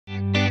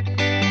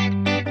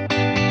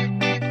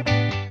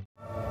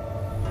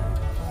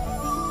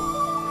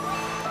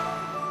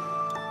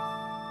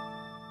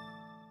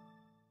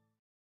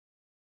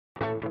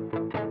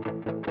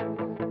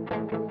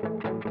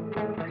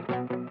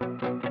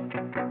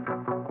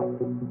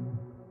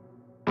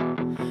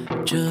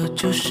这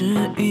就是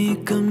一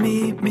个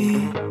秘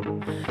密，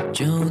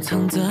就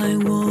藏在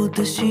我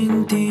的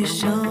心底，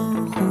想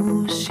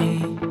呼吸，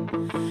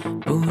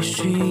不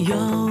需要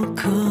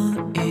刻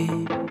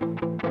意。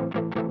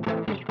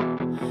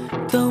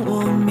当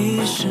我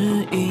迷失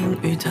阴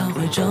雨，它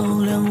会照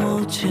亮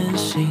我前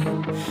行，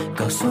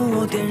告诉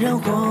我点燃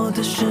火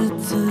的是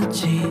自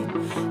己，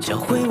教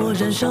会我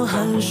燃烧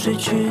汗水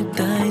去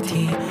代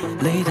替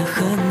泪的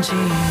痕迹。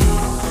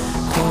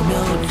火苗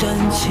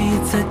燃起，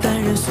再待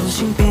人送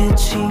行，别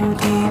轻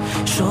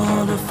易说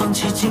了放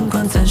弃，尽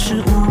管暂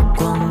时无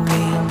光明，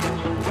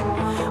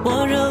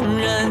我仍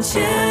然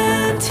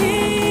坚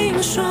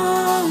挺双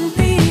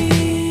臂。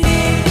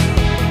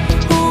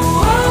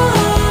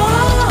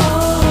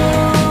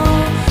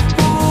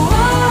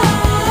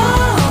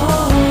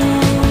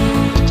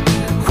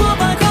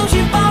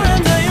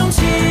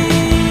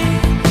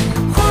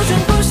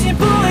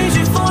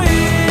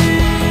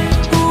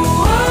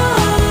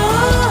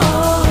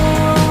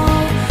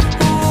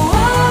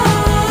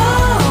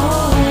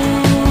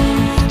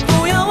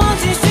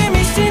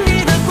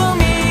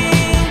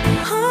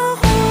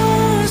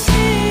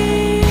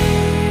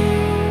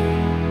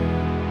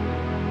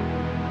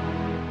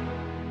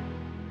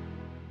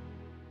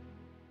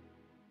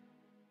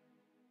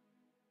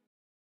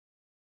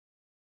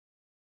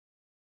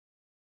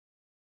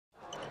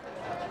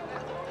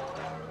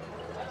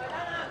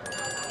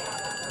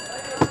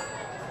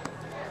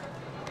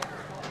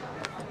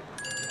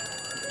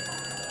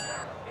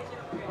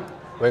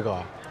威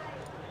哥，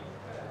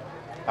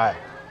哎，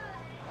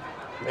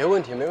没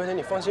问题，没问题，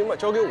你放心吧，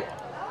交给我，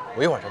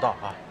我一会儿就到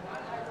啊。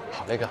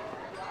好嘞，哥，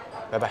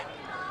拜拜。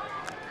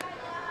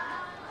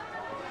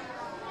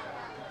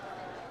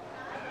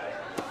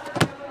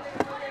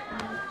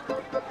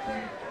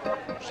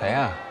谁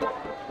呀？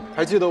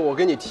还记得我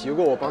跟你提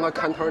过我帮他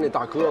看摊那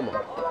大哥吗？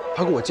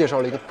他给我介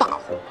绍了一个大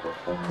货，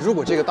如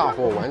果这个大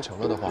货完成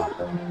了的话，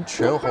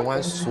全红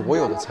安所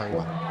有的餐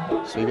馆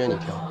随便你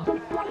挑。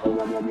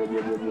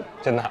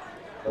真的？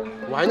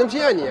我还能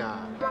骗你啊？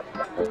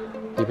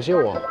你不信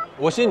我？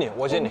我信你，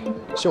我信你。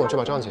信我去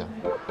把账结了。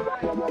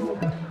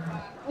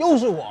又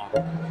是我，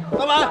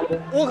老板，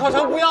我烤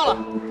肠不要了。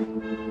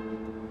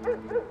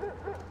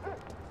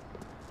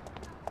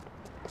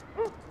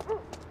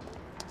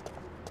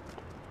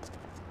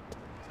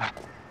哎，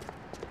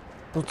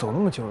都走那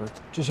么久了，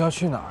这是要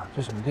去哪儿？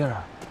这什么地儿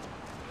啊？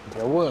你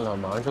别问了，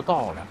马上就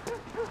到了。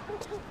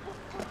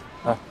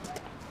哎，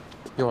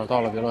一会儿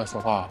到了别乱说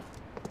话啊。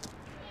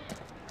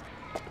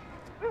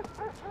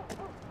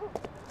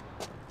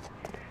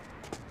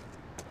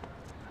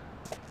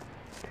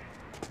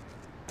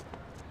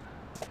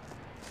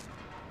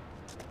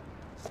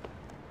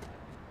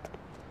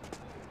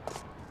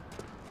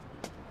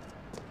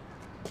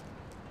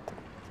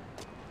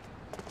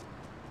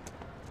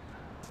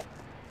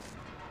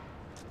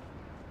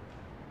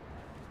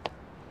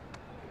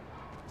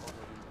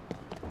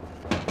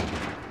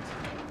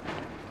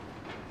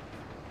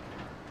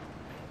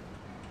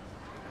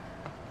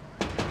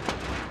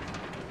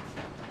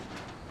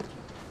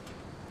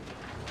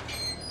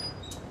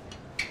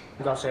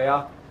你找谁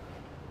呀？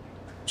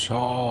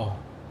找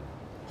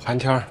韩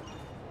天儿。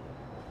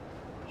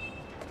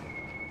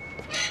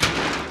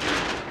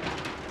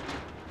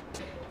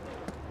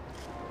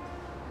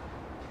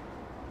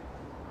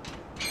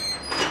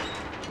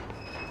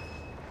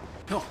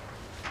哟，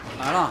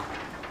来了。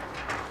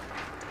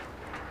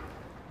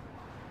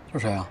这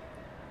谁啊？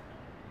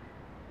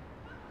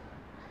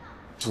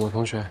我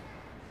同学。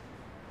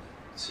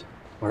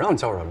我让你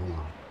叫人了吗？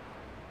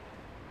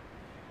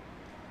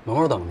门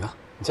口等着，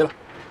你进来。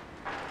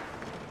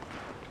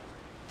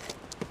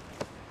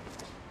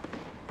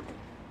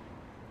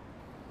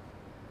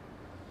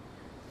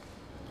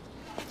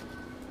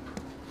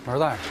门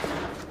带上。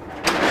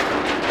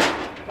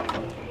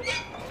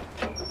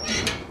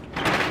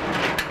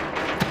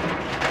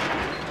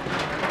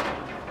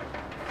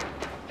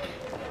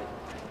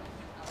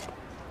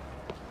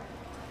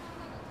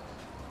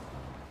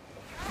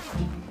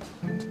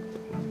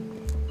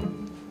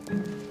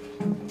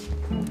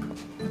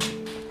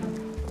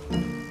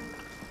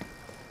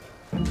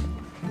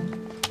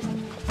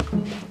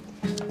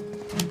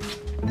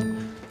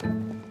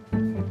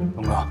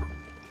龙哥，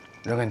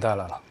人给你带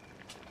来了。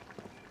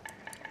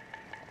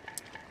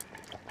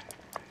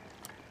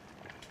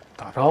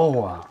打招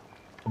呼啊，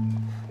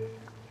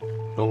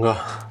龙哥。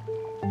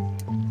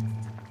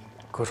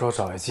哥说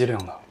找一机灵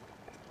的，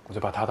我就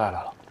把他带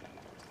来了。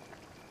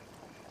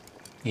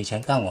以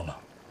前干过吗？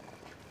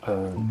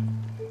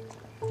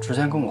之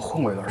前跟我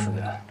混过一段时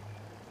间，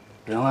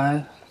人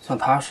还算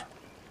踏实。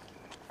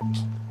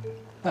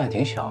那也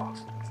挺小啊，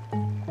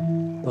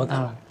多大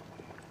了？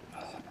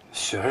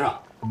学生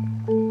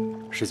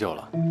19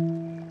了，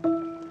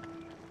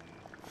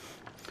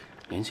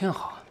年轻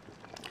好，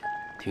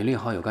体力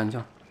好，有干劲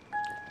儿，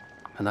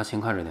让他勤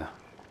快着点。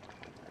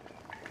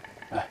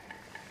哎，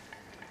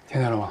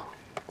听见了吗？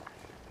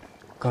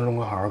跟龙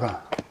哥好好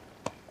干，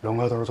龙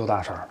哥都是做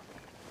大事儿。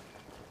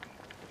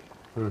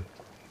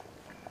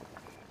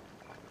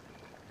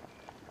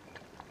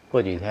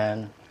过几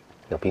天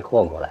有批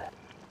货过来，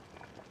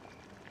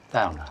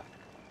带上它，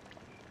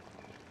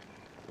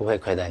不会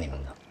亏待你们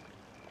的。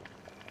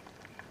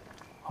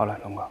好嘞，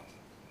龙哥。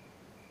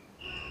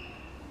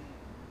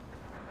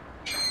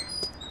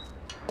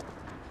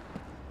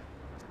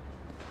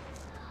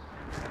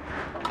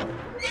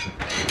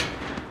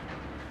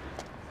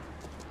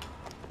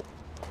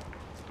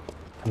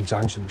他们找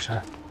你什么事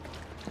儿？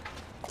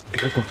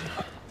别动静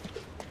了。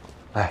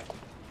哎，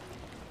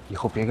以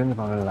后别跟这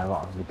帮人来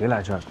往，你别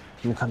来这儿，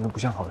你看他们不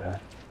像好人。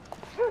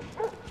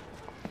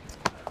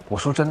我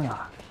说真的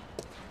啊。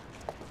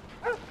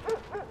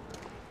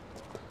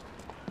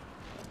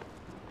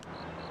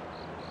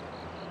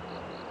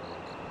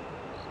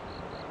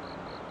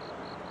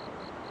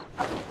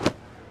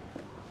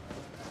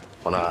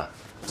郝楠，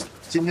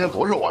今天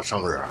不是我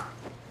生日。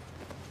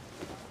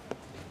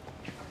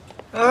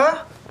哎，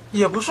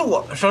也不是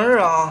我们生日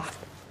啊。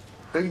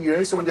给一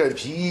人送件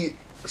皮衣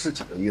是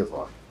几个意思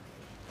啊？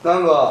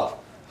南哥，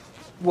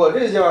我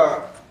这件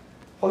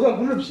好像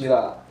不是皮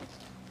的，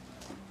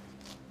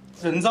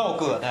人造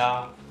革的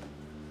呀，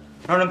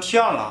让人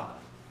骗了。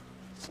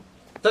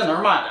在哪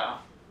儿买的？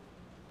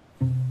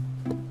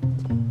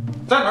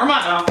在哪儿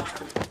买的？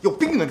有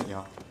病啊你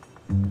啊！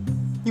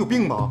你有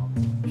病吧？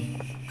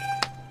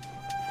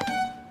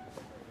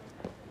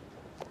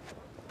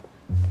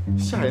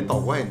吓人捣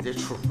怪，你这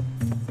出。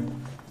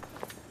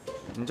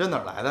你这哪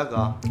儿来的，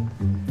哥？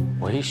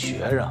我一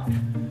学生，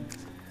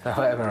在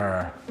外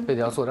边非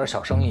得要做点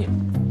小生意，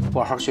不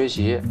好好学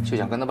习，就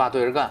想跟他爸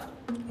对着干。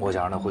我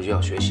想让他回学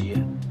校学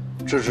习，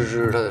支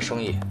持他的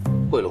生意，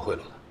贿赂贿赂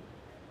他。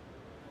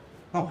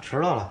那我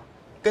知道了，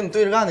跟你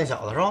对着干那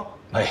小子是吧？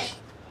哎，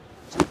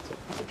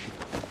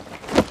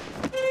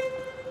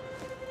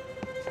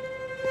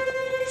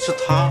是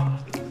他，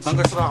南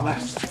哥是他吗？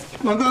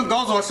南哥，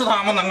告诉我是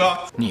他吗？南哥，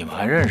你们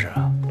还认识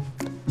啊？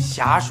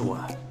瞎说，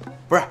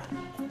不是，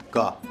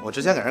哥，我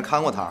之前给人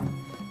看过摊，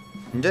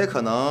你这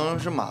可能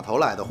是码头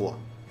来的货，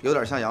有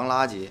点像洋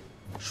垃圾。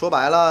说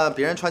白了，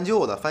别人穿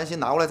旧的，翻新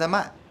拿过来再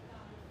卖，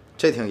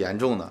这挺严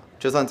重的，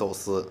这算走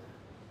私。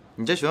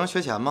你这学生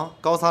缺钱吗？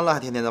高三了还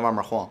天天在外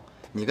面晃，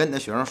你跟你的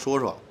学生说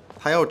说，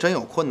他要是真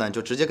有困难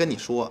就直接跟你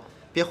说，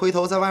别回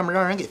头在外面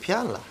让人给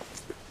骗了。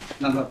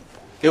南哥，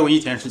给我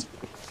1天时间。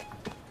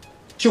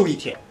就1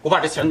天，我把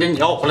这钱给你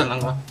要回来，南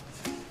哥。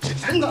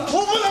真的，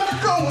我不能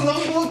更能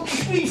给我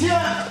1天。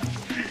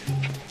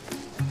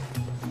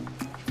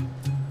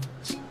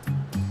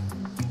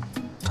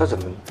他怎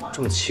么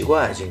这么奇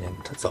怪？今天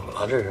他怎么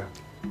了？这是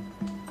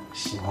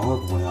喜欢个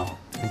姑娘，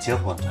没结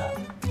婚呗？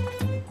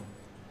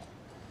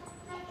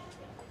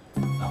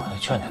那我得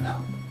劝劝他，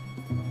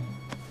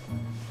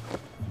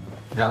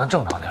让他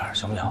正常点，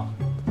行不行？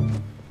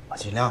我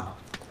尽量了。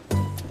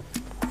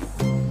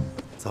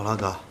走了，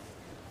哥。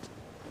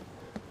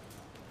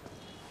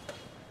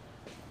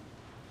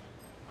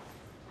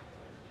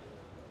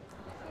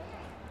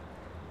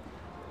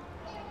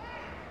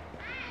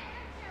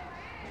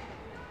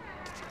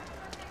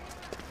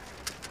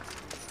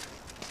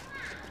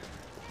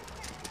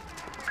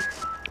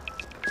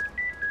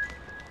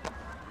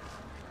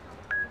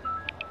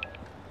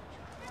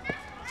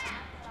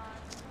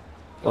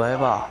喂，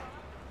爸。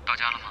到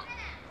家了吗？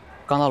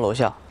刚到楼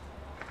下。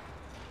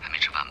还没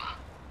吃饭吧？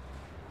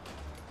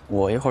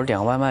我一会儿点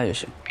个外卖就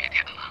行。别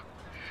点了，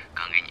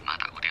刚给你妈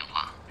打过电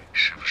话，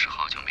是不是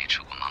好久没吃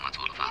过妈妈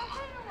做的饭了？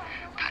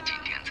她今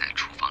天在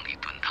厨房里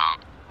炖汤，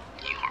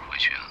你一会儿回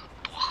去啊，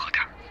多喝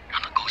点，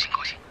让她高兴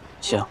高兴。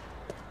行，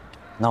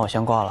那我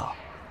先挂了。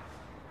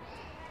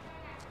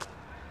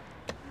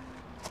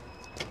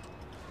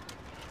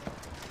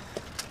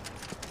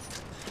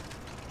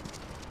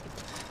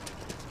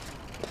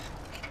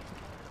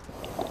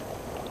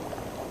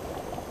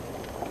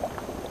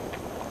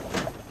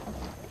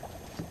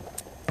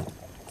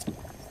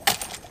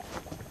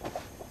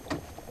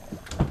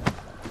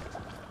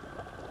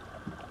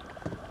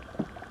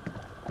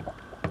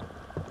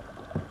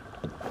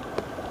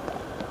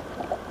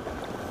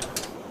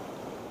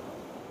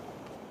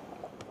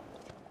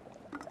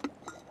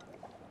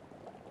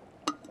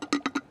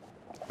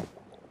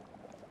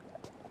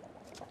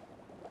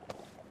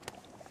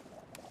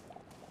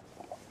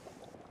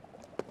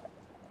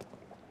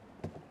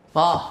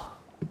妈，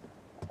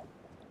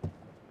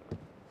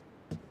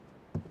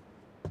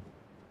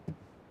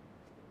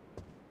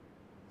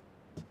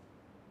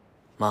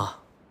妈，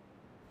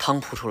汤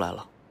扑出来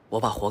了，我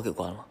把火给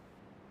关了。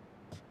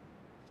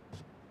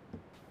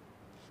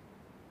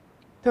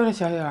对了，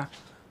小雨儿，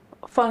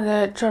放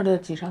在这儿的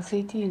几张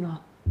CD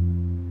呢？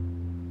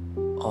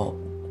哦，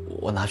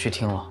我拿去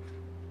听了。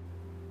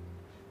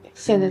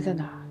现在在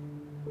哪儿？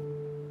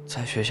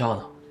在学校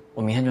呢，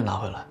我明天就拿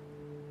回来。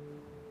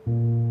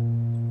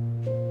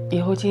以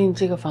后进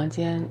这个房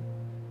间，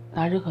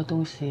拿任何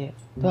东西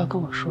都要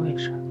跟我说一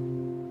声。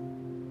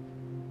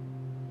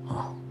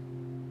啊。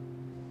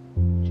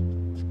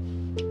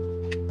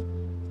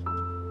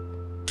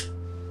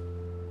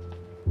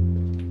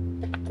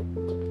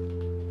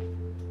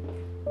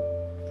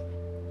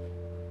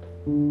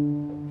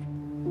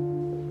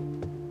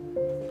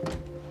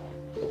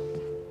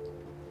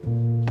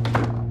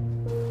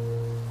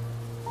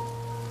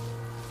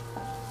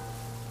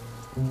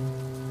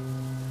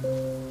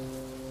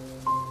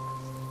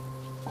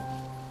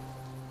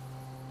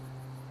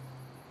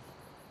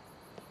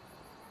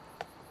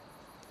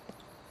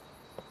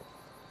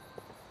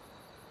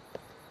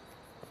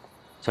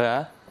小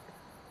妍，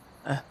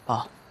哎，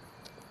爸，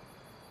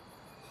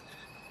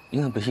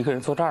你怎么一个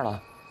人坐这儿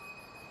了？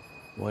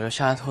我要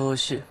下来透透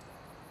气。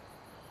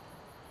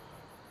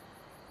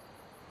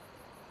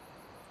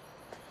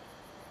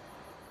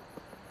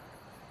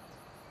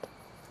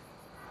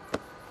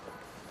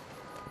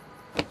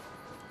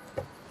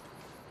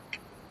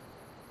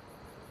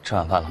吃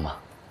晚饭了吗？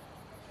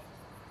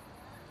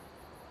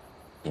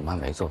你妈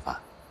没做饭。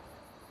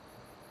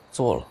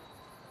做了，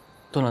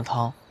炖了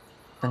汤，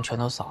但全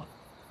都洒了。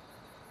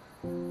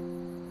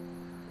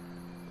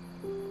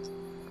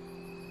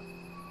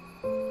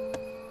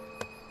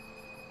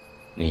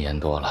你言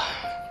多了，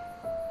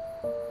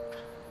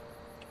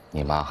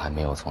你妈还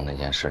没有从那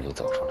件事里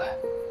走出来。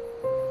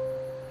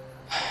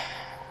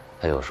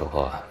她有时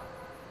候啊，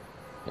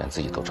连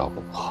自己都照顾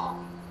不好，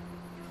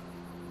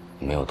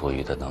没有多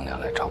余的能量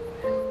来照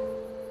顾人。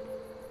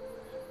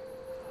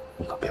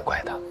你可别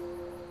怪她。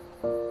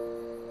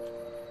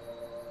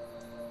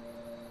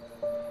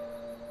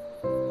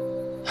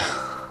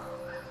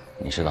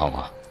你知道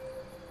吗，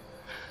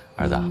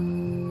儿子？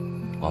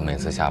我每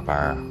次下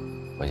班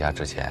回家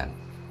之前，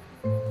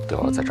都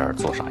要在这儿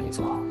坐上一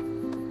坐，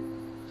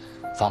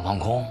放放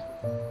空，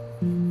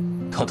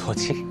透透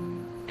气。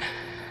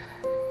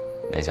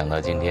没想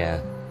到今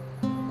天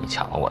你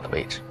抢了我的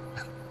位置。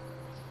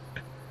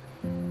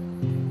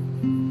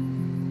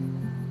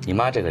你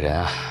妈这个人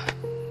啊，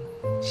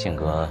性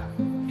格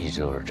一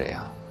直都是这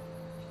样，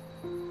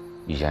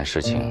遇见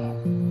事情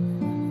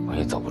容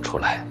易走不出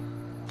来，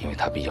因为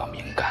她比较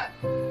敏感，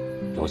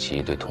尤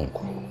其对痛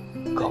苦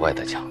格外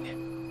的强烈。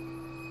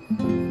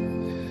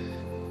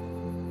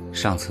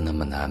上次那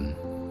么难，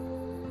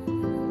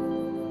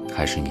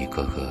还是你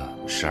哥哥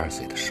12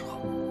岁的时候，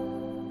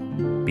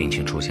病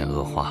情出现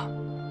恶化，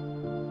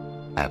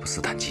爱普斯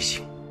坦畸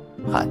形，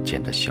罕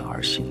见的小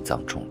儿心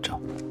脏重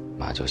症，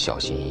妈就小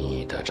心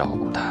翼翼地照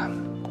顾他，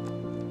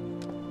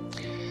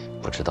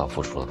不知道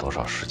付出了多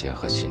少时间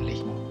和心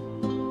力，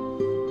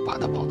把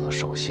他捧到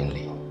手心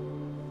里，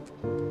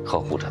呵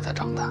护着他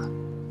长大。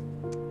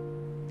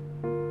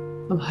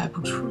怎么还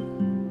不出来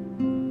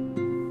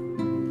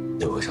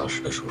6个小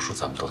时的手术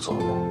咱们都做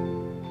过，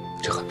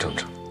这很正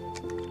常，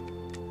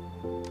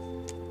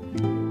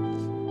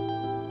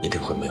一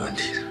定会没问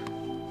题的。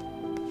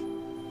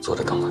坐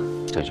着等吧。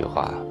这句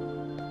话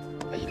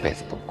我一辈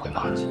子都不会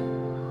忘记。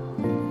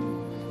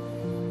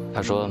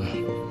他说，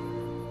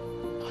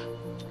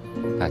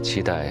他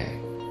期待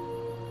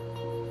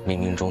冥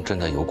冥中真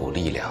的有股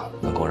力量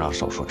能够让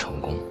手术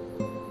成功，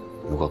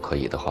如果可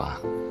以的话，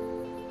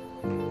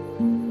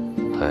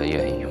他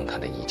愿意用他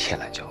的一切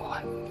来交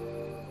换。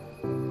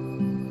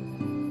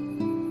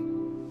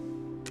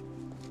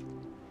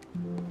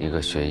一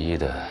个学医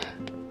的，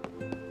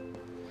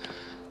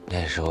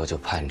那时候就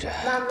盼着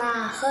妈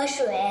妈喝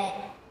水。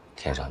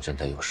天上真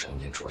的有神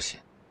明出现。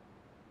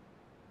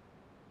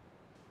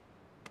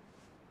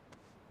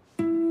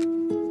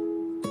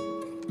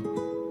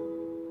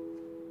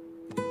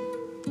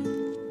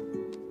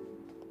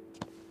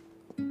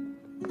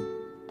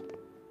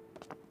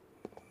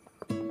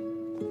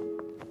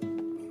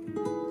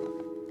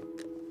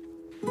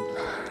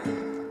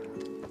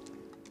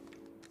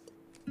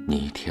你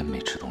一天没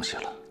吃东西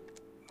了，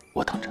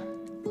我等着，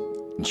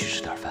你去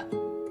吃点饭。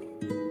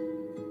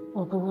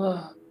我不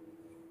饿，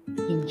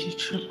你们去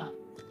吃吧。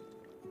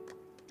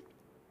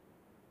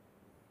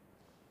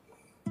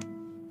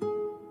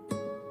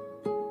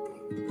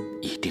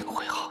一定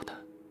会好的，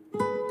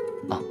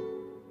啊！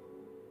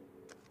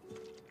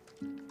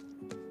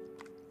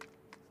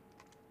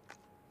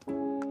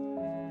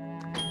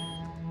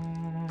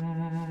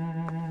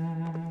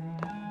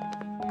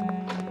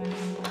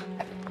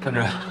任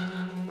真，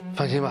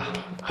放心吧，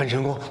很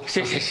成功。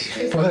谢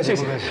谢，不客气，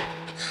不客气。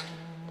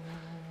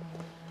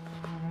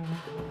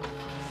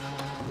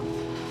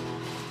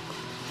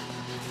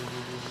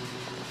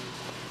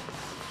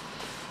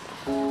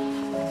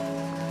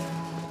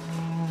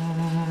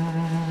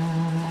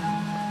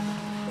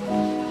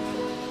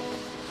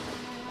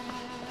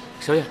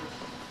小野，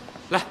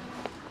来，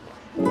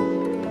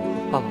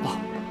抱抱抱。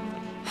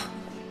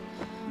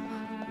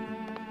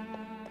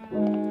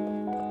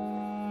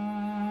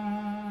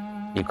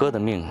你哥的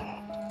命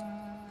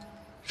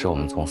是我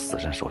们从死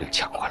神手里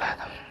抢回来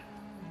的。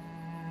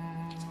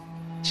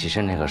其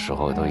实那个时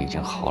候都已经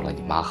耗了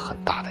你妈很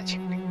大的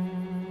精力。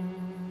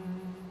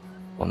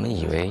我们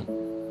以为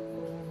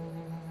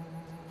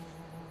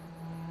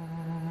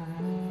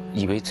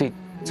最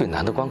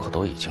难的关口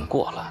都已经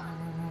过了，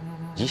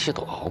一切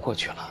都熬过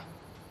去了。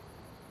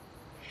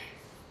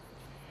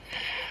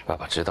爸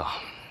爸知道，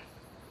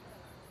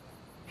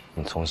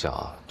你从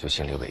小就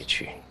心里委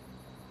屈，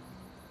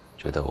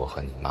觉得我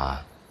和你妈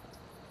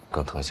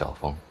更疼小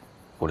峰，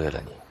忽略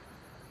了你。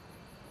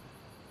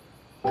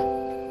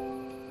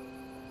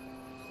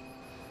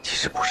其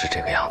实不是这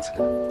个样子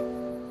的，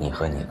你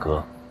和你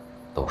哥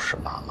都是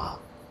妈妈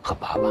和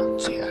爸爸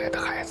最爱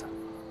的孩子，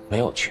没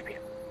有区别。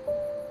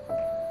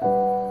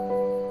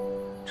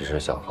只是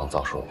小峰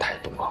遭受的太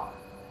多，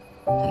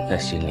你的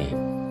心里，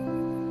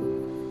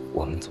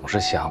我们总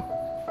是想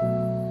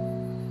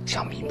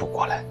想弥补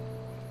过来。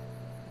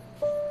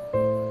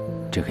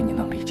这个你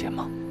能理解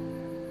吗？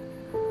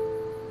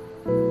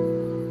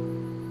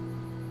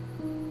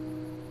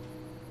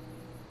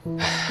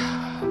哎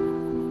呀，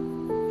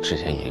之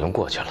前已经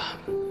过去了，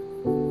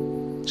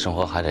生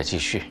活还得继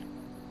续，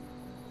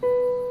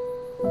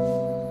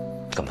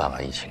跟爸爸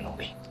一起努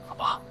力，好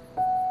不好？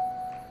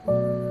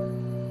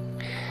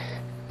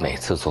每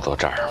次坐到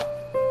这儿，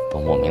都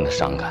莫名的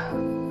伤感。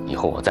以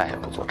后我再也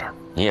不坐这儿，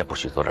你也不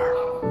许坐这儿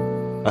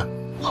了。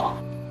好，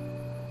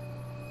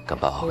跟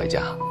爸爸回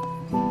家，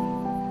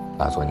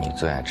爸做你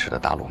最爱吃的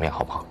打卤面，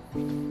好不好？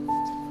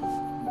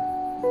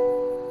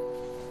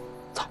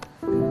走。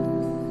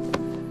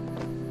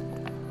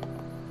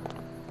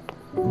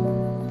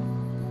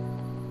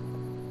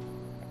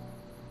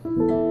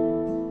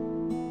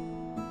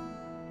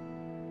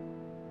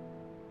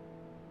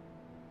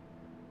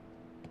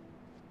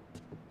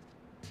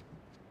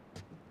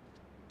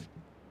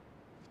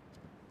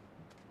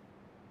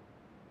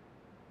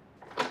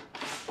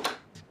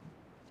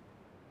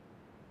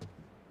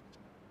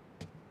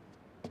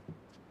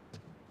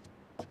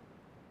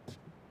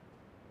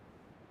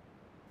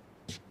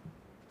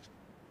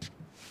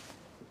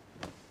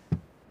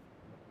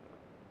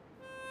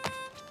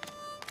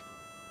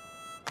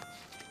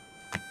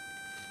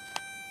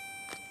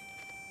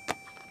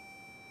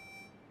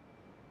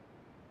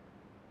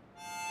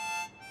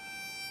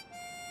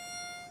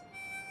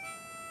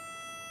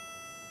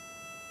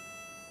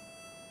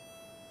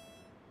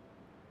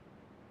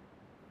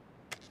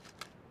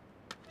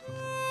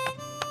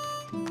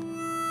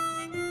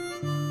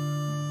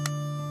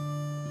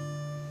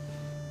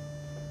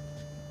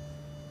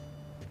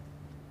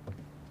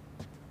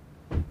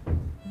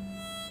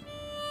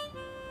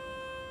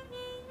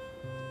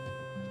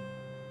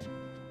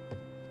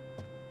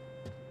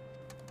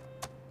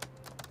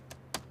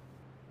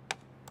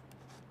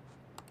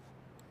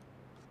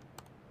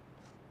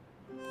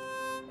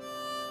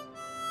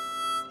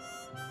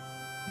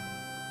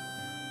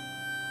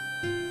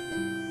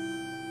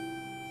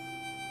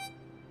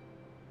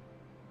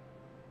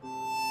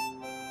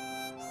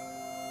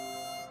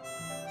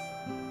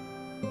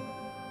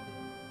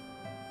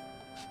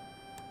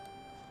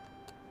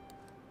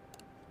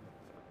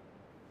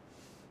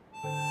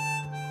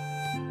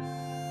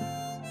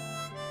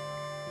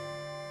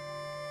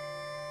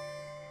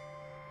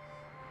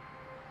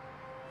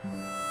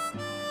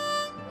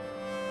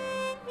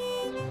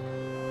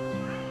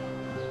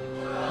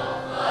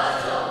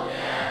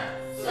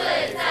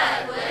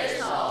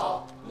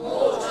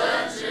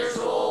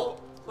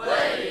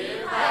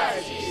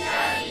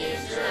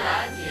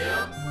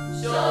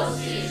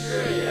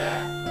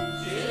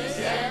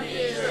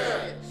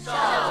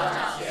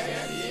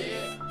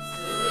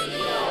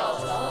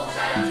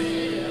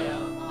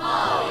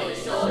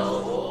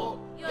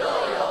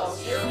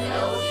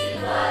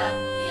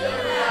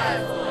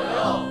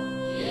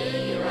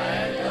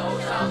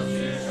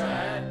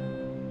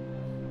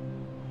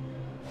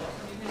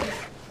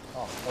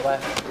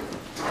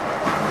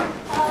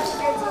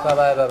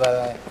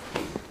拜，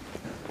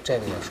这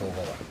个也收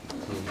获吧。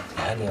你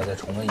还得要再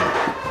重温一遍，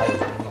还有就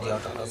是一定要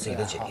找到自己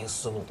的解题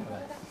思路。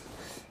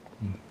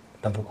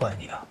但不怪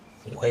你啊，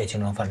我也经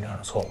常犯这样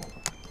的错误，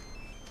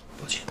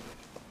抱歉。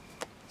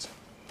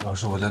老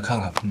师，我再看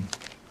看。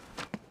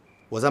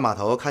我在码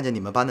头看见你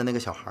们班的那个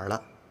小孩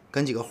了，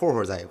跟几个混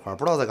混在一块儿，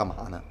不知道在干嘛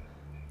呢。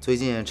最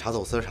近查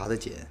走私查的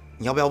紧，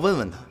你要不要问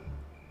问他？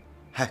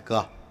嗨，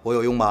哥，我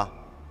有用吧？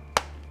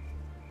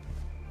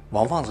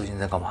王放最近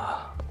在干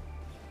嘛？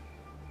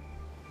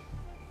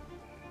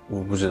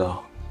我不知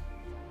道。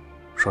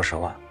说实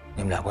话，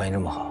你们俩关系这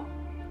么好。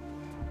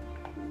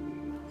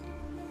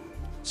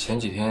前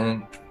几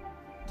天，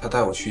他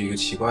带我去一个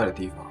奇怪的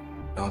地方，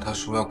然后他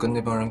说要跟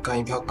那帮人干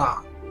一票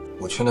大的。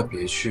我劝他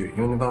别去，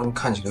因为那帮人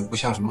看起来不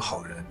像什么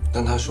好人，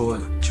但他说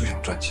就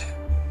想赚钱。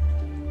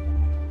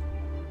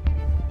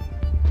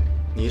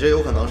你这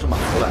有可能是码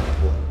头来的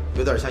货，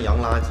有点像洋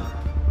垃圾。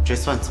这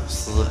算走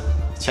私。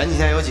前几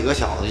天有几个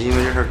小子因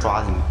为这事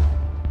抓进去。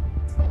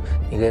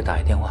你给他打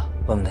一电话，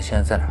问问他现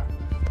在在哪儿。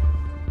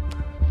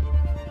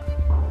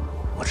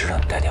我知道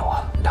你带电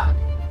话，你打。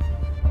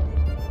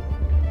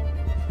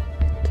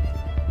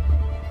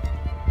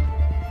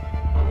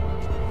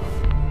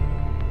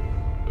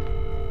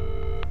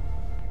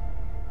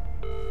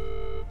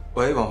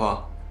喂，王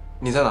芳，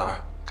你在哪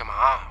儿？干嘛？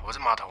我在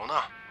码头呢，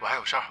我还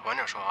有事儿，晚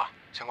点说啊，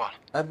先挂了。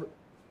哎，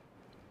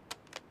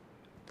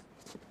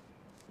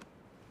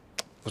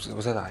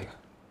我再打一个。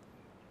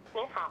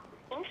您好，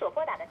您所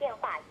拨打的电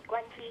话已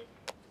关机。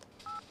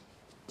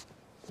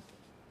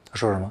他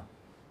说什么？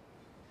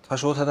他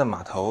说他在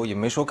码头，也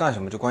没说干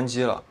什么就关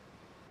机了。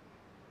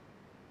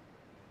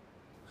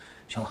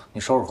行了，你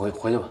收拾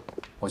回去吧，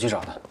我去找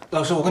他。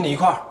老师，我跟你一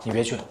块儿。你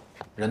别去，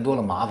人多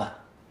了麻烦。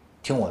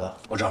听我的，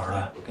我找着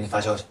他给你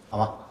发消息，好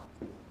吗？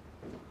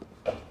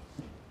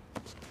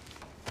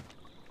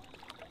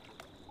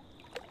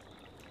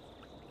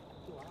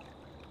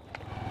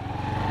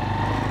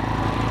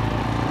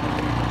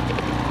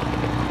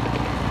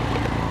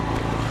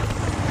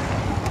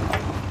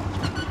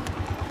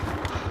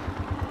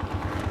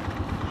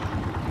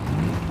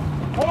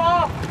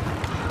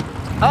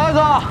哎，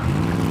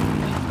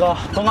哥，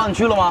东港你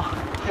去了吗？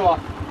去过。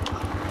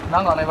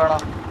南港那边呢？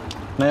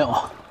没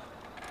有。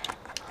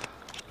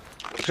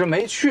是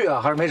没去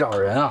啊，还是没找着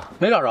人啊？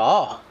没找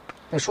着。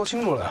那说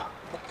清楚了呀。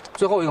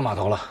最后一个码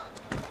头了，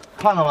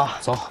看看吧。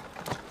走。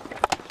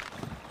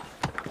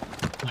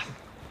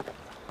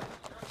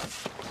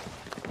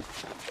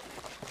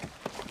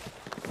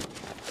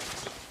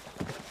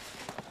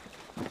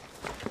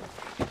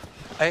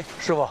哎，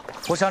师傅，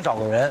我想找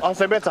个人啊，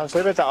随便找，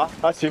随便找啊！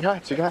啊，起开，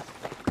起开！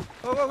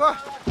快，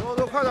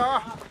都快点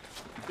啊！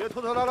别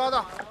拖拖拉拉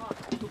的，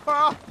快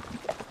啊！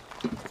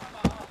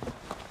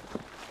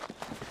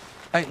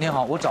哎，您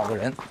好，我找个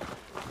人。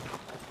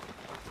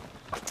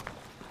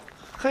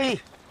嘿，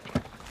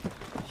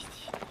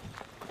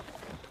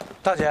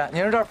大姐，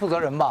您是这儿负责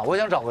人吧？我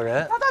想找个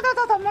人。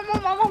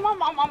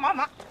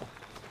忙！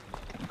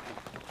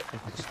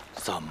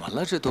怎么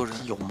了？这都是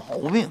有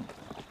毛病。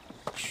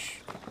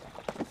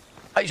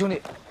哎，兄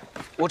弟，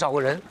我找个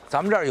人，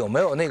咱们这儿有没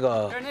有那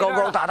个高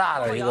高大大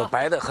的一个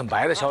白的很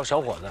白的小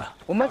伙子？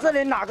我们这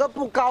里哪个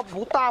不高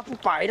不大不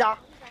白的？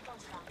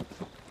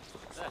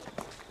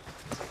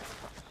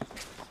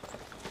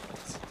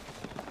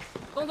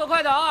动作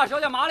快点啊，手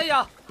脚麻利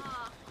呀！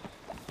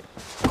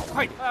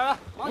快点，来，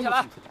忙起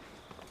来！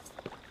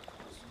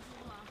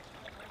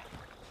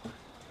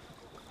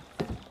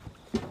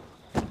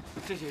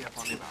这些也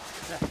放那边。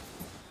对。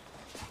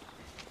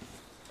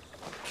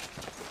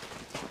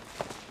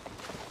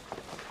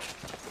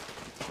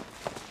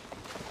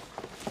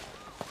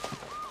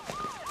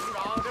组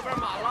长，这边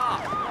满了，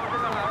这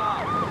边来了。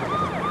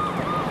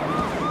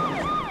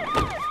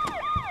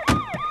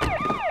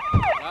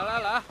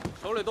来，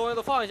手里东西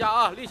都放一下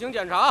啊，例行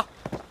检查。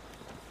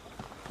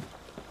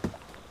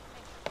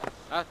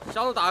来，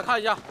箱子打开看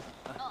一下。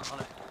好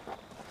嘞。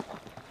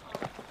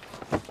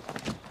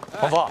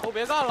黄峰，都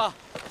别干了，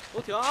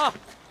都停啊！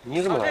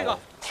你怎么来了？这个。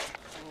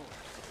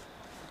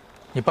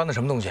你搬的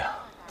什么东西啊？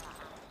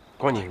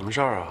关你什么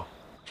事儿啊？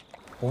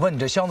我问你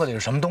这箱子里是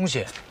什么东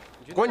西？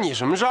关你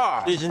什么事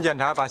儿？例行检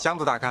查，把箱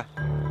子打开。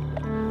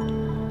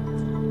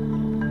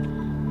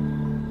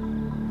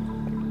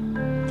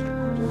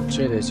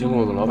这得经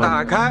过我们老板。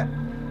打开。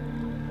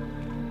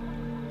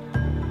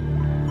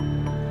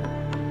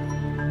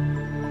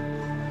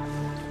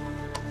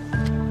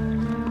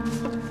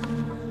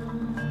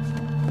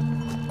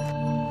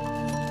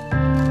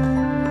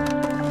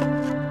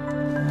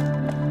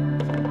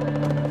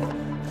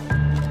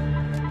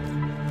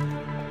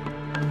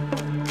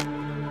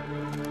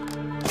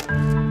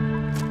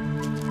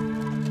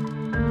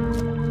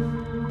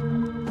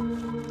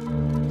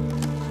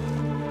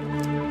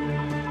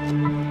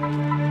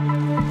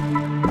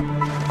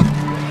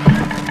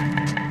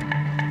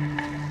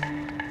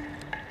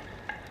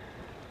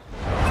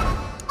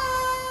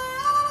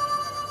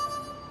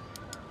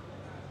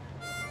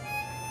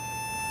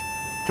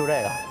就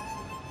这个，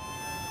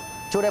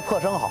就这破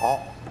生蚝，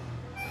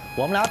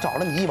我们俩找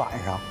了你一晚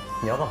上，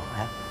你要干嘛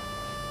呀？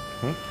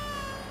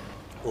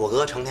我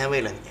哥成天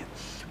为了你，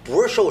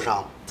不是受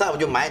伤，再不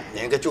就买你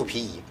那个旧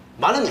皮衣，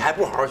完了你还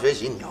不好好学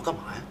习，你要干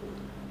嘛呀？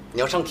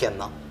你要上天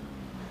呐？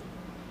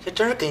这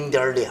真是给你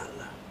点脸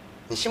了，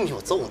你信不信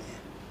我揍你？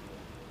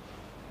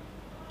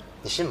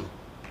你信吗？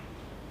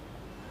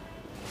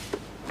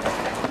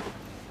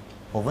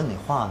我问你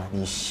话呢，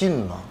你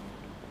信吗？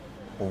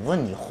我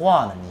问你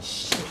话呢，你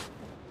信？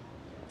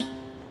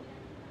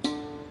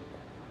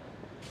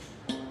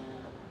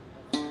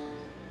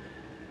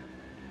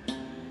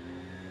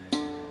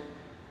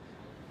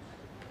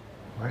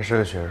我还是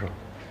个学生，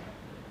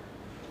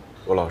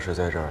我老师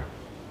在这儿，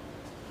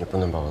你不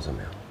能把我怎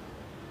么样。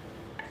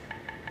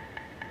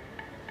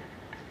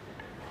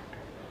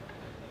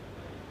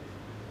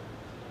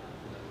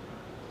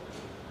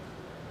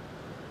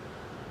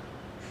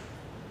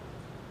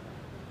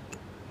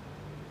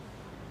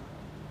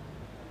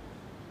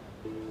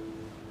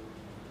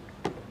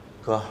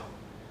哥，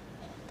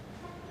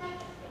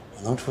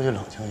我能出去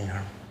冷静一下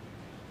吗？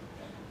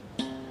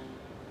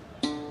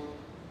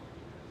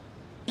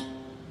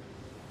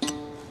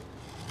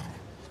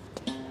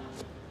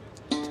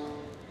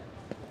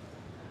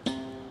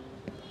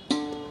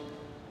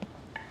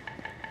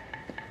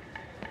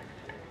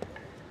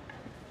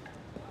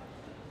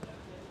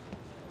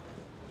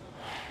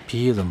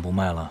皮衣怎么不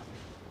卖了？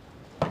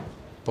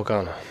不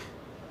干了，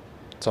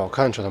早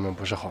看出他们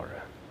不是好人。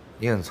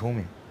你很聪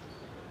明，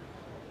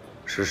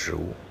识时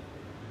务。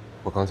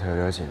我刚才有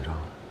点紧张，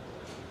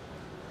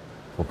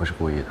我不是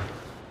故意的。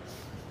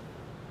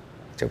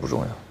这不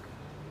重要，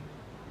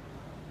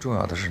重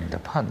要的是你的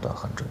判断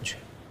很准确。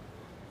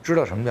知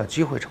道什么叫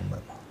机会成本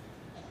吗？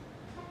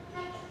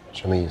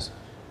什么意思？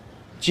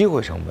机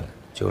会成本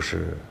就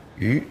是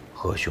鱼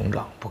和熊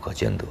掌不可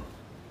兼得。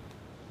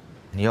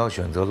你要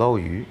选择捞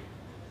鱼，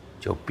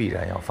就必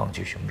然要放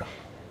弃熊掌。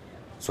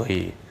所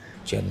以，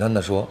简单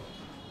的说，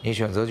你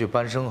选择去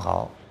搬生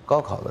蚝，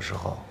高考的时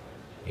候，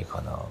你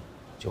可能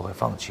就会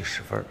放弃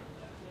10分。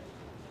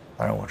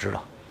当然我知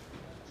道，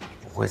你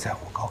不会在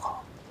乎高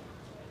考，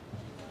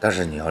但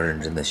是你要认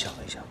真的想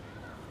一想，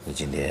你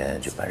今天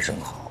去搬生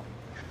蚝，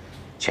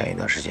前一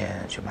段时间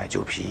去卖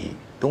旧皮衣，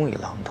东一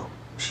榔头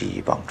西一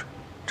棒槌，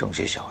挣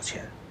些小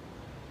钱。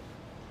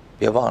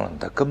别忘了你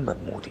的根本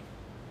目的，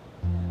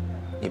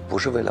你不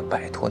是为了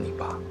摆脱你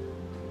爸，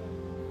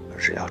而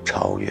是要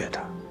超越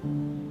他。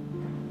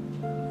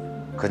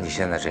可你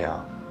现在这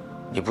样，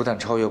你不但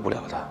超越不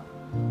了他，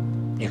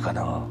你可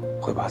能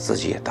会把自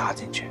己也搭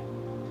进去。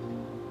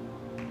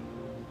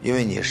因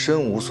为你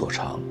身无所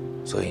长，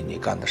所以你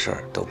干的事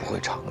儿都不会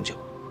长久，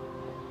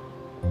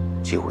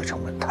机会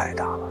成本太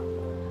大了。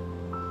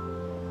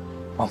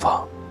王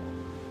芳，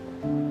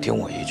听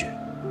我一句，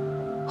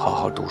好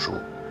好读书，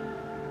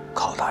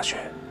考大学，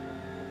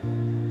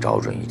找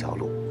准一条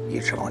路，一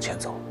直往前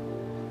走。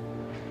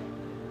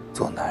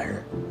做男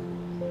人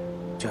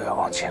就要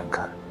往前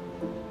看。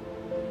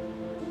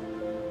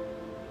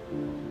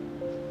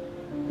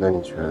那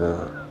你觉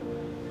得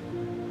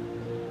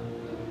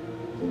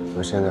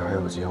我现在还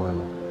有机会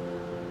吗？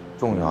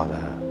重要的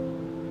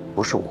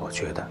不是我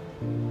觉得，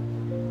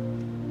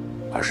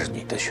而是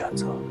你的选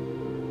择。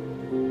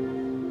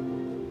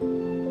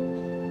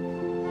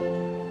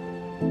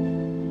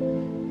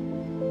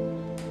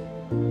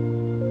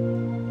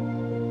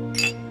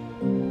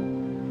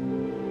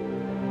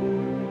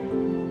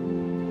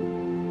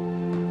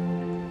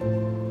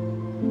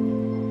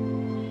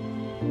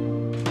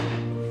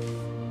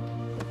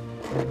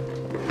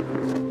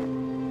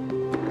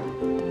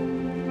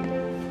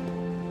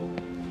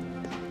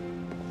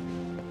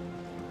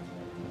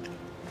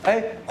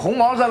哎，红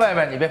毛在外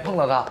面，你别碰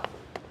到它。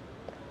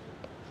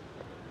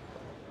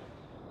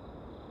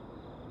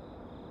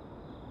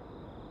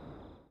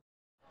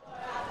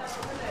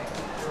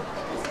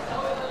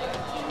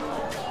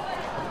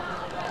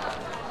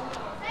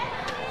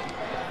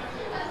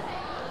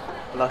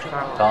老师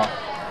早。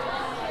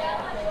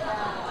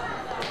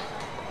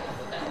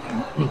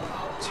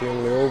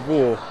请留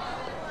步。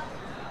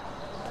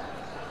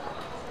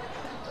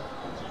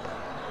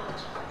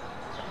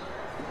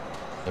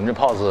你们这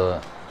pose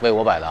为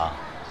我摆的啊？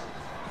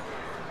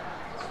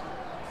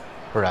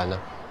不然呢？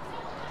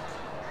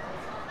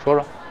说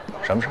说，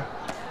什么事？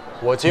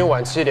我今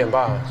晚7点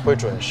半会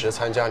准时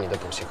参加你的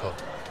补习课。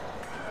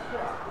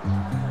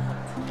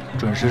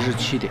准时是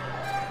7点。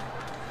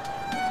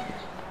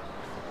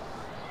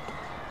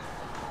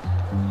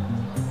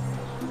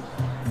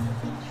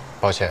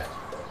抱歉。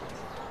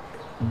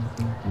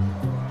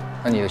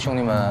那你的兄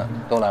弟们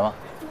都来吗？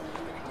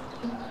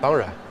当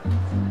然，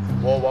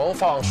我王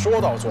放说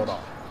到做到，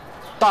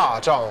大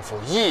丈夫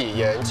一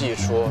言既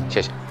出。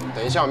谢谢。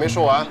等一下，我没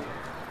说完。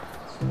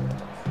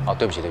哦，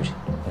对不起，对不起，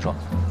你说。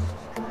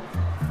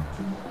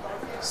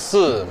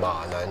驷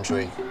马难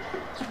追，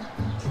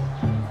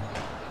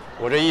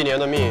我这1年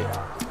的命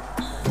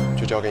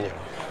就交给你了。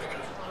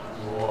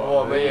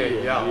我们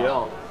也一样。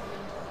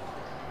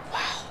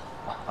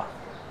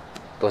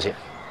多谢，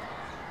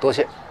多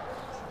谢。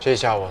这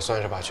下我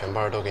算是把全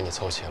班都给你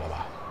凑齐了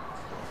吧？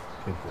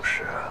并不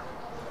是。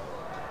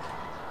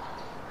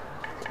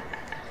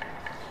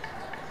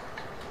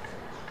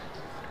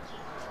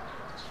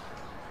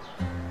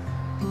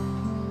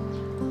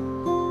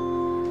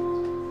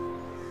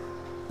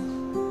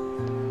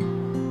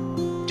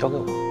交给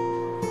我，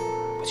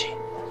不急。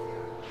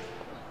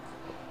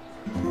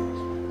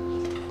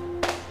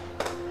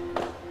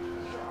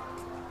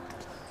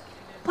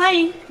欢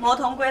迎魔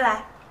童归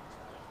来。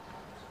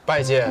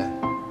拜见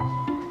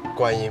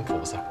观音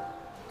菩萨。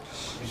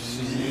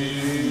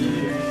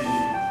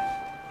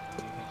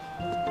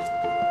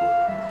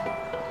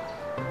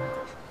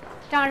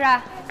张老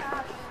师。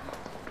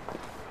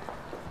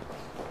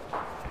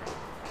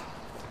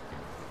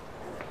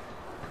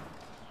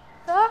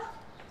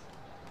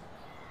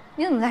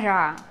你怎么在这儿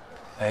啊？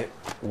哎，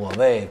我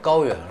为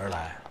高远而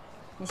来。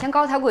你先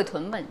高抬贵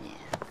臀吧你。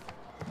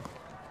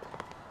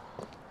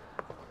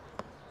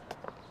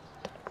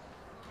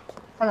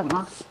他怎么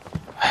了？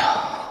哎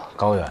呀，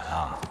高远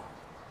啊，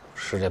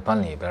是这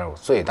班里边我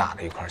最大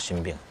的一块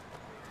心病。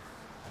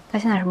他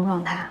现在什么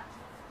状态？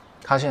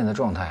他现在的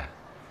状态，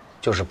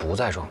就是不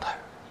在状态。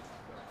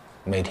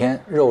每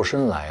天肉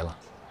身来了，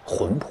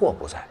魂魄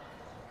不在，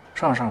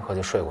上课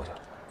就睡过去了。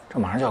这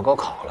马上就要高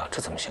考了，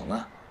这怎么行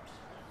呢？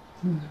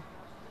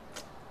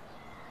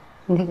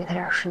你得给他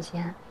点时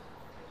间。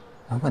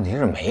那问题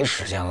是没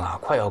时间了，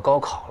快要高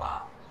考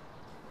了。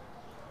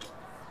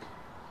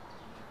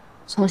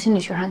从心理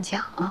学上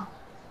讲啊，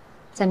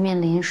在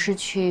面临失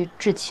去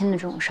至亲的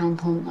这种伤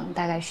痛呢，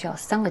大概需要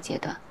3个阶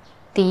段：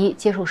第一，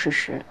接受事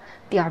实；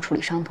第二，处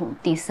理伤痛；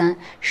第三，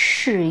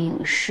适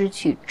应失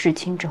去至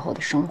亲之后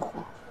的生活。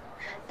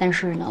但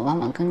是呢，往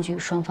往根据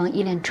双方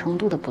依恋程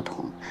度的不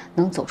同，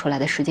能走出来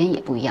的时间也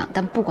不一样。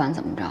但不管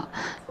怎么着，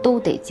都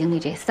得经历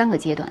这3个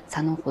阶段，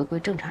才能回归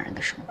正常人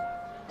的生活。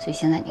所以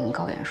现在你跟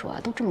高远说，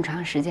都这么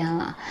长时间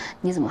了，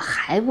你怎么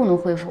还不能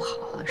恢复好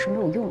啊？是没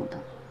有用的。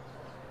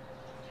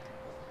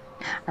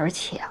而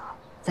且啊，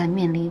在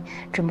面临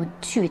这么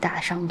巨大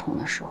伤痛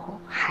的时候，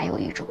还有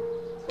一种，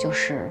就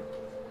是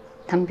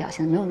他们表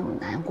现的没有那么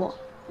难过，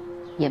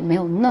也没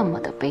有那么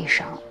的悲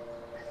伤，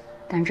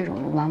但这种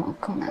人往往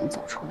更难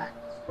走出来。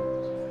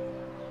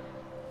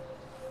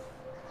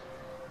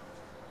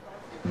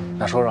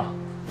那说说，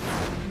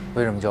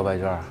为什么交白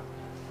卷？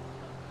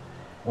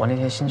我那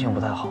天心情不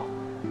太好。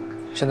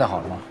现在好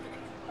了吗？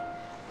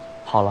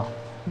好了。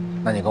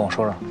那你跟我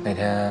说说那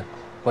天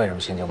为什么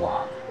心情不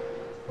好？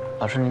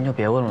老师您就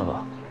别问了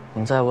吧，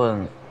您再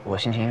问我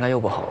心情应该又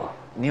不好了。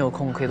你有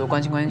空可以多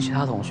关心关心其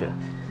他同学，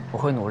我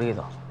会努力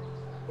的。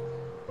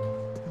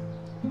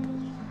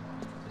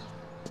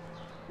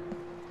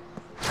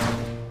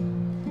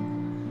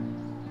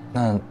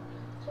那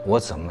我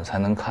怎么才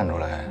能看出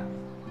来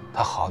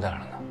他好点了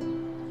呢？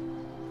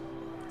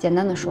简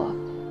单的说，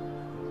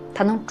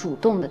他能主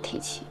动的提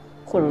起，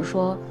或者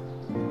说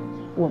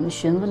我们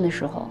询问的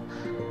时候，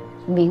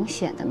明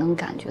显的能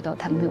感觉到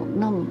他没有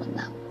那么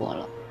难过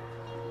了。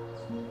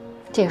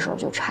这时候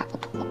就差不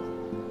多了。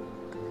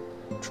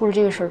出了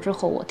这个事儿之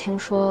后，我听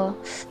说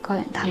高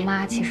远他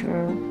妈其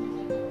实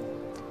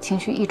情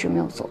绪一直没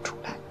有走出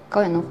来。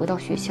高远能回到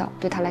学校，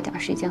对他来讲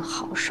是一件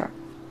好事儿。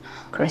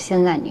可是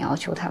现在你要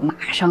求他马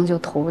上就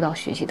投入到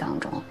学习当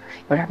中，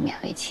有点勉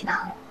为其难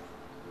了。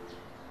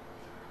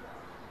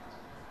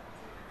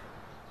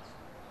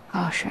高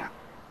老师，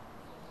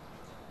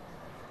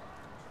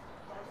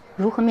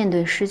如何面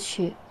对失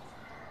去，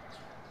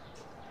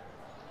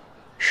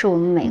是我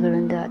们每个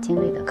人都要经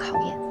历的考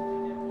验。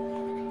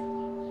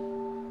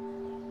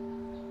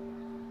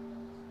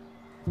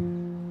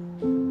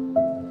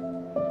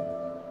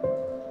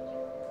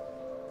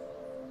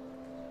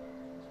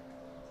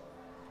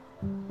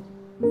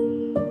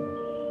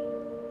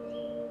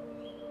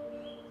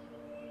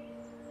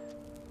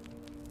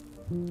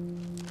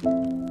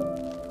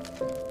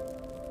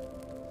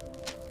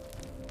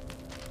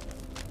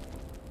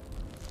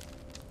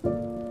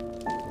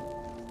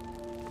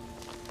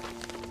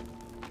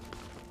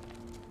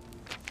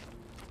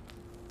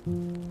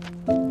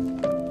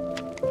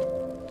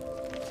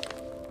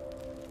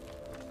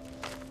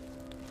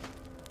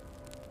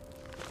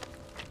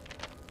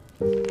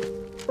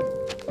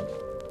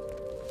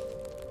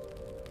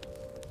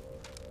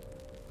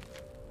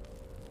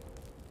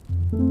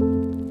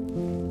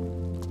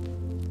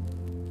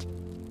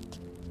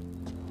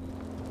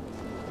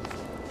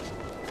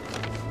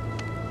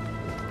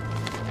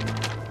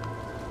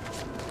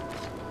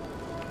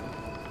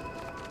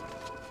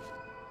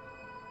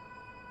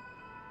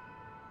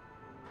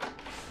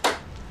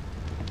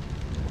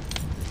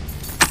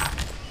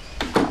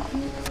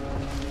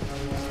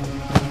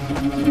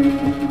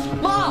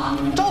妈，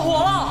着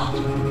火了！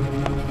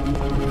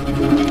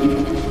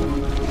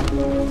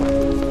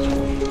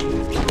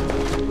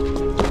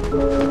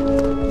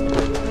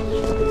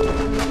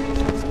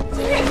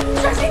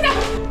小心点！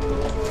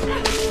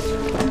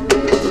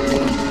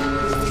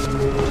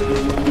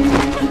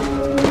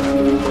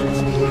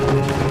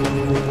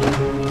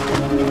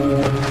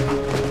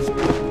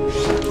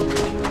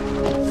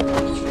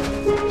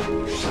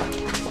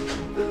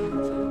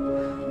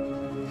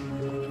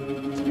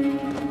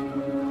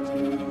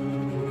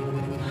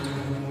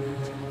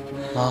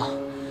妈，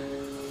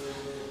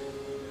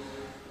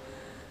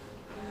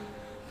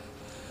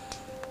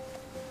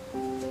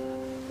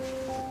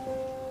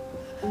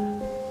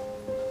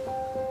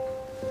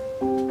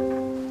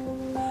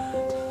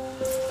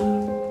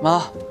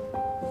妈，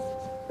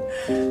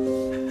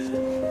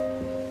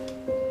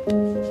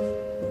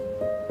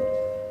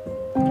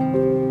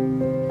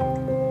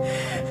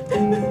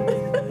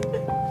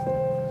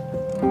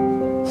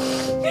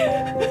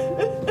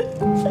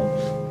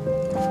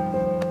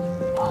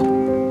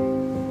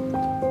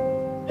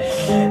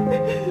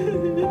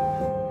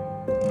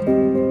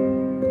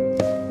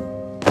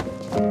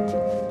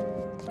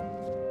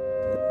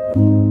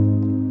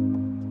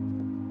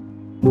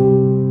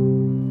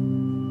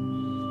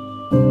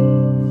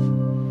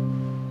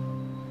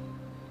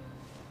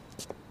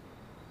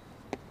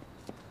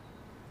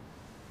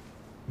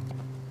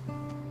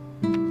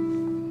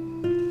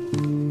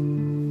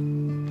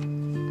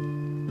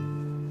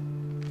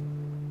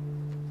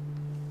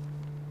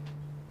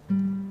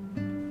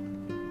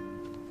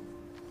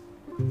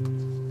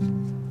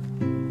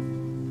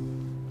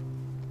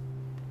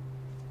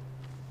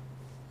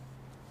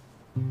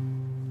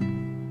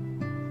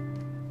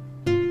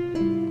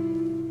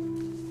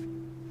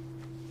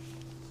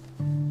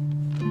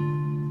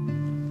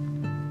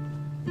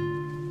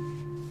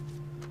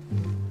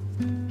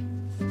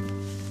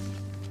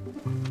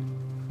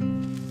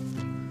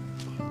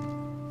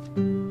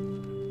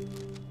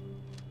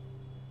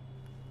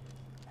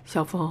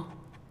小峰，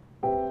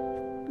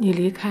你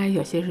离开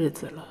有些日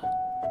子了，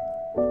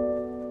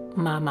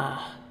妈妈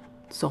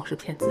总是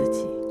骗自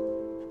己，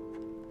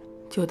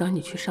就当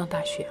你去上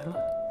大学了。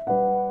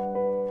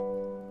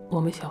我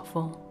们小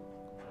峰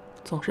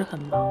总是很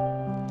忙，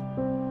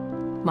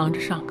忙着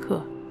上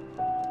课，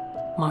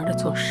忙着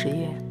做实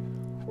验，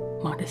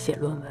忙着写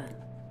论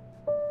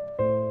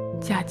文，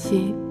假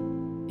期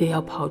也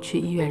要跑去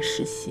医院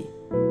实习，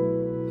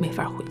没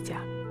法回家。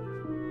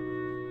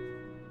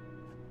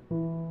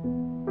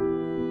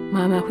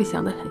妈妈会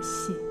想得很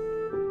细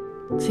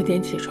，7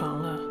点起床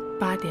了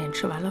，8点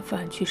吃完了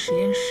饭去实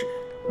验室。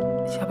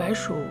小白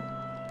鼠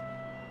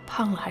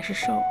胖了还是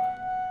瘦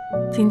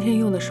了？今天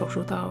用的手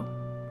术刀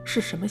是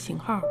什么型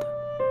号的。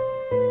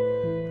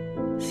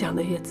想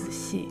得越仔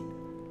细，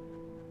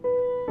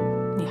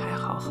你还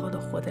好好的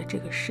活在这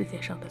个世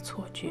界上的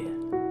错觉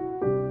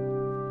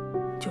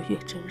就越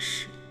真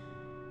实，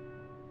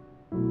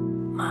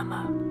妈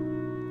妈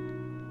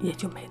也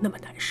就没那么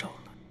难受了。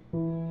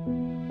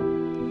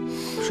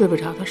睡不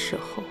着的时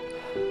候，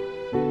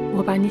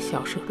我把你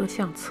小时候的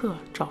相册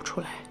找出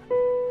来，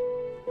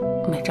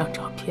每张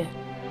照片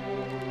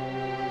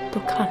都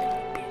看了一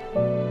遍。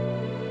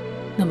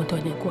那么多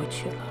年过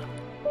去了，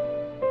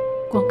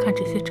光看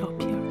这些照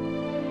片，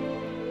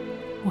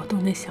我都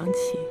能想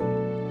起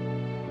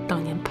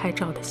当年拍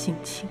照的心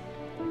情。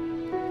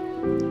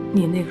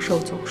你那个时候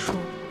总说，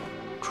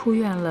出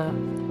院了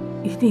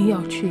一定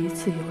要去一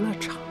次游乐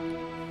场。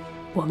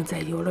我们在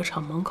游乐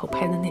场门口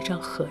拍的那张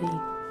合影，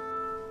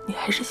你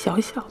还是小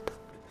小的，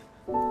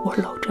我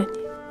搂着你，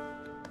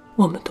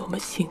我们多么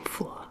幸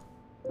福啊！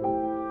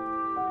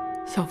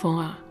小峰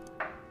啊，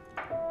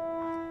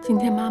今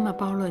天妈妈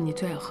煲了你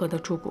最爱喝的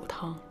猪骨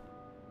汤，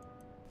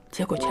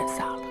结果全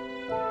洒了。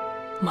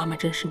妈妈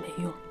真是没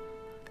用，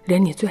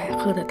连你最爱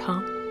喝的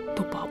汤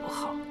都煲不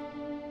好。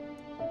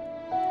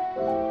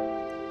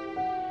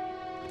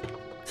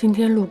今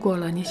天路过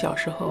了你小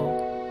时候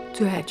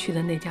最爱去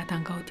的那家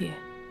蛋糕店，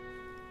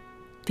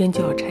店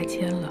就要拆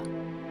迁了，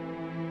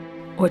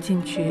我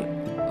进去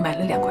买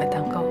了2块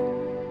蛋糕，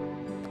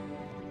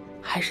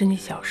还是你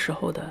小时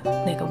候的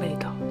那个味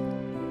道。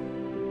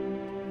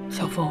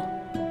小峰，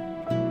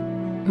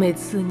每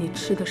次你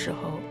吃的时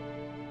候，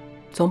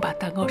总把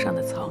蛋糕上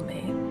的草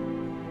莓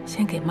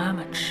先给妈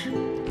妈吃。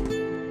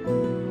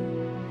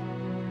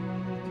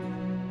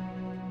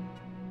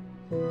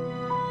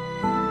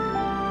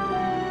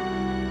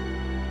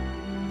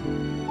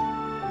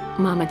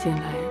妈妈近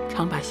来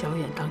常把小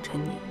远当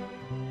成你，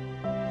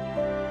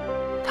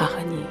她和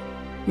你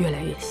越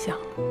来越像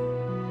了，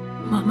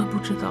妈妈不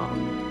知道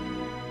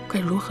该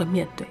如何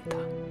面对她。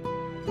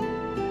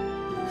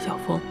小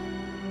峰，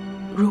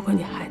如果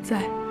你还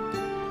在，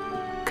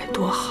该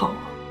多好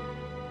啊！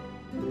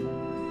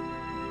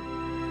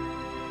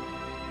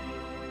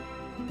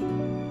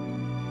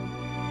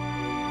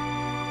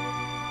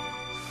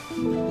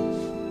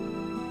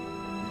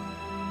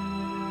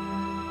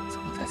怎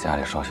么在家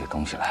里烧起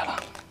东西来了？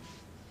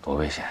多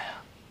危险呀！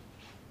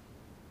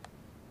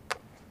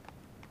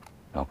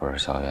要不是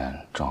小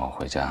远正好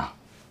回家，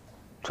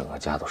整个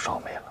家都烧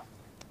没了，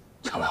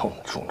将来我们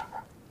住哪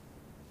儿？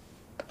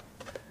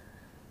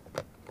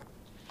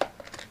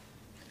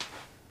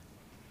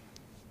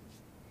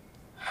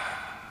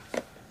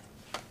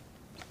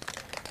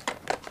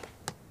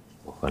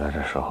我回来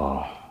的时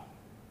候，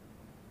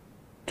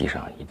地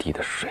上一地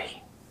的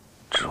水、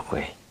纸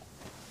灰。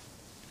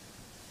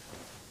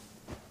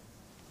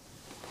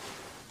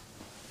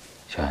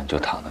小远就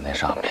躺在那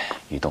上面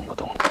一动不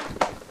动的，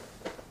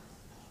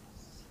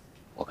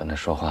我跟他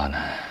说话呢，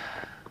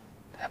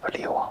他也不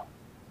理我，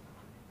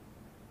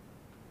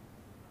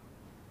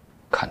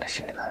看着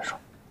心里难受。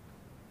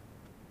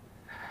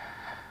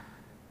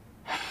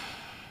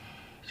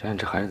小远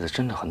这孩子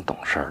真的很懂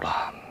事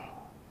了，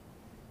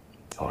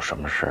有什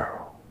么事儿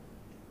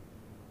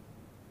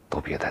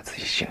都憋在自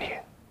己心里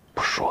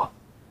不说，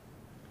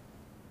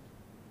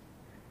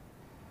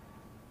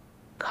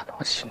看得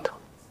我心疼。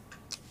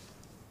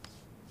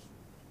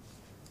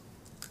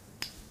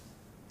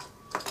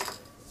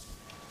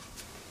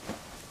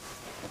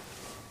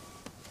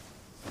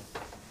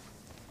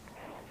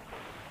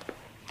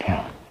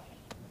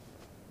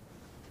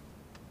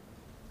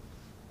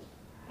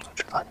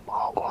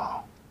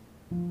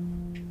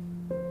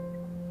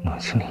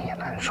心里也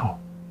难受，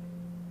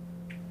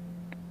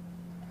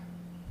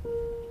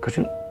可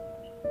是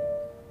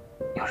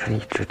要是一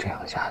直这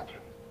样下去，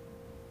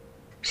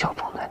小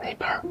峰在那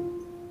边，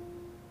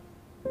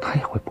他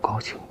也会不高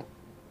兴的，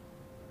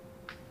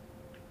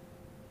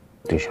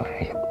对小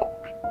远也不公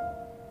平。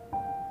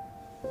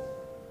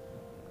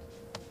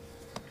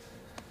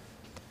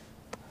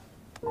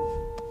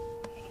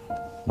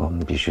我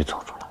们必须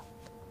走出来。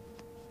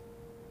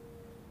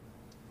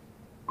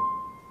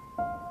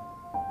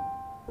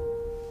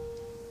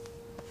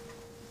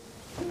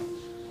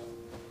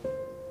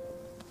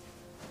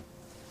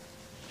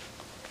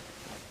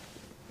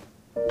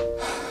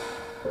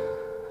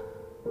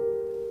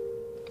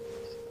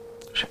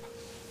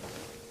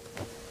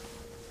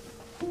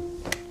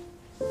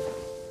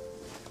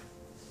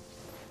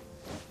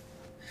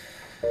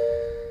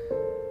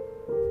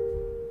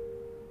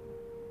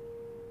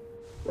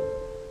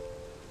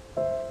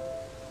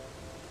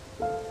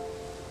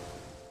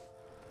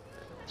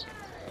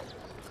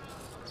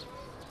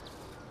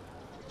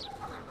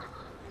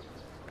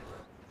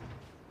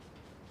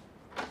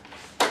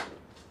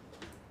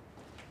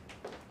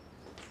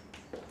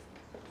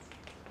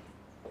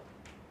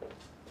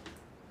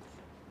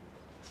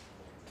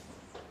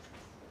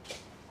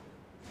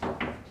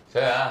小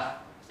远，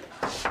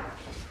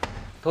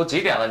都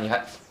几点了，你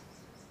还……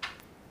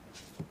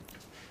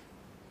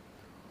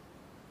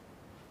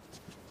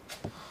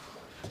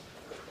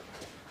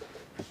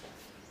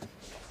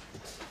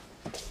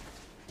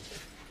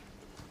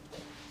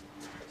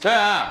小远，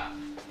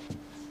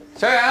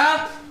小远，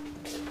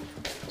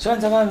小远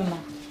在外面吗？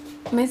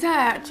没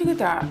在，这个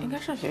点儿应该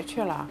上学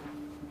去了。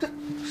这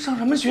上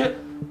什么学？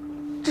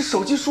这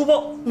手机、书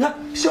包，你看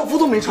校服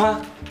都没穿。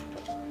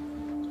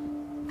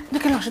那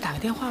给老师打个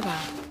电话吧。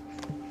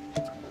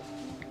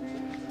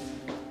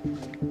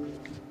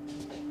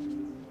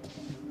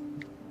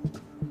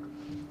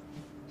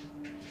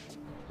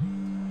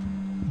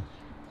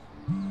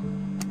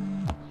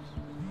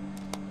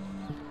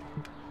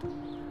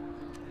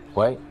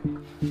喂，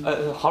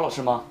郝老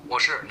师吗？我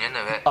是，您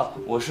哪位？啊，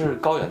我是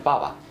高远爸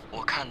爸。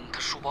我看他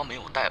书包没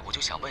有带，我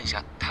就想问一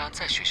下，他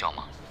在学校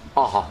吗？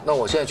哦，好，那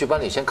我现在去班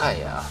里先看一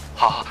眼啊。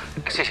好，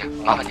谢谢，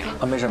麻烦你了。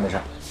啊，没事没事。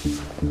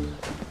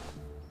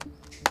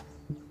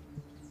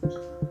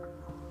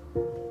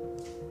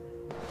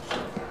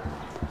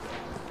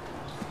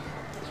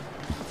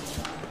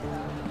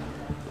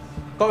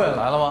高远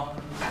来了吗？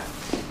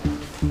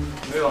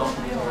没有，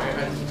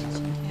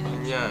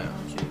没见呀。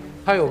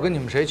他有跟你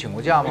们谁请过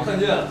假吗？没看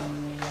见，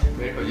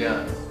没可见，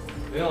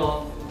没有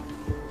啊。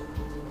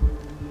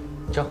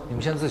行，你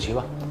们先自习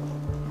吧。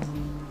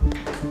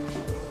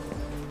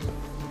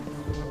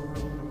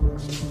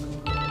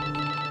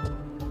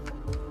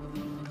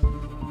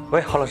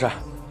喂，郝老师。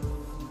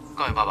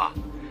高远爸爸，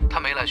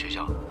他没来学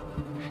校，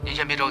您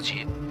先别着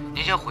急，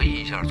您先回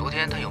忆一下昨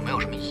天他有没有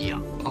什么异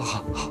样。哦，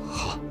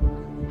好。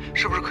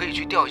是不是可以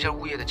去调一下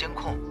物业的监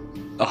控？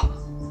啊。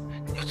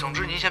总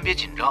之您先别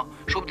紧张，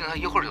说不定他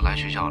一会儿就来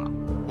学校了，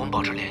我们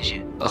保持联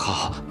系。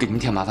好，给您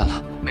添麻烦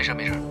了。没事。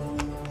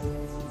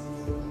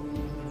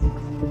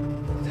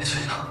在学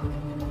校。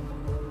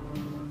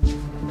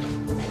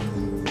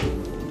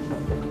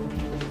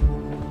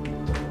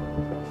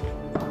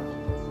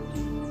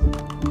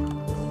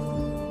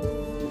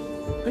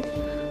哎，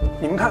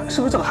你们看，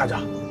是不是这个孩子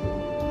啊？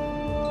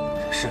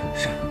是。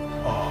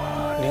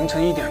哦，凌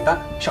晨1点半，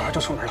小孩就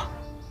出门了。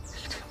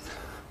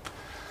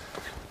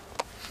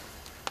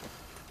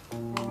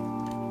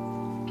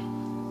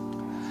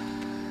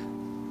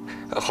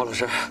郝老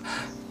师，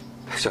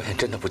小远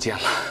真的不见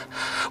了。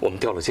我们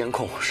调了监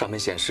控，上面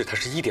显示他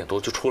是1点多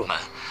就出了门。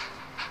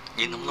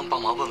您能不能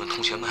帮忙问问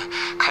同学们，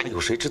看有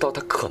谁知道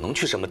他可能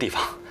去什么地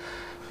方？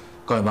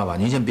高远爸爸，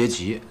您先别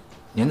急，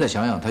您再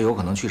想想他有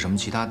可能去什么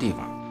其他地方。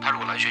他如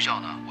果来学校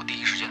呢，我第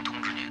一时间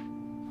通知您。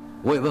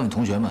我也问问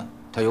同学们，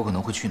他有可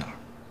能会去哪儿，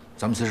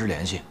咱们随时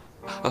联系。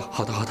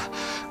好的，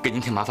给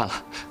您添麻烦了，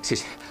谢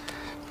谢。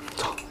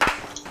走，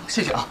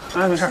谢谢啊。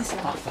哎，没事。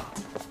好。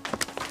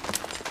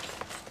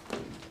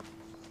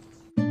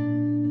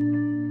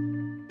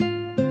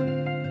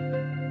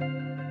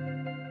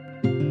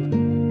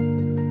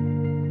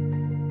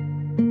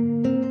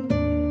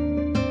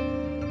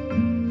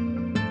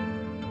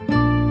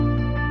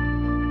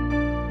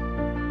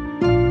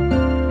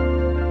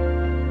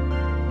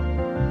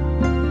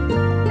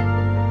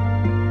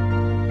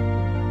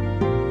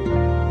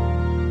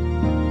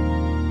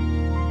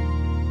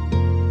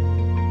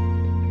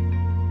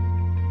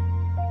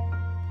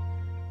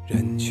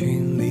人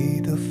群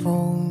里的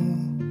风，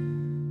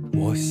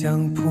我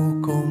像蒲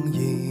公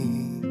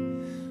英，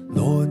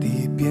落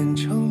地变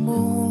成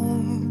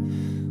梦，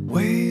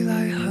未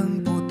来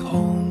很不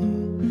同。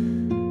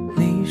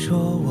你说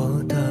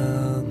我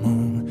的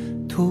梦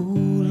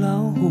徒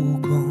劳无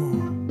功，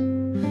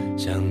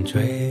像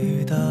追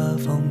雨的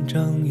风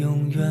筝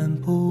永远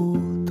不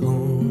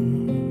动。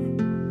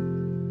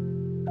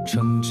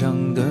成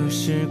长的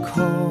时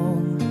空，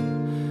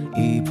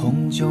一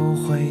碰就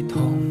会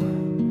痛。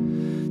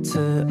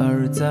刺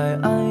耳在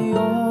暗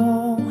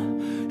涌，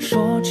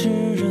说痴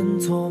人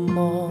做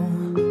梦，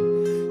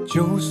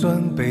就算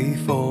被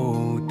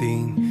否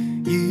定，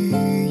一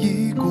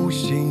意孤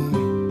行，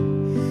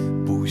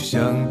不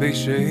想被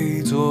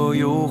谁左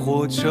右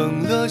或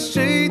成了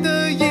谁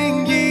的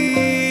阴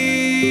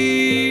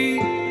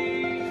影。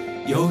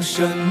有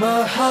什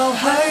么好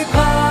害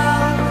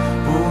怕？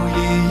不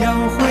一样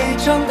会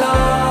长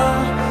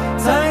大，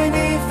在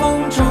逆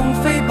风中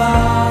飞吧，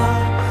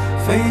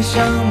飞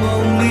向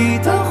梦里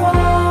的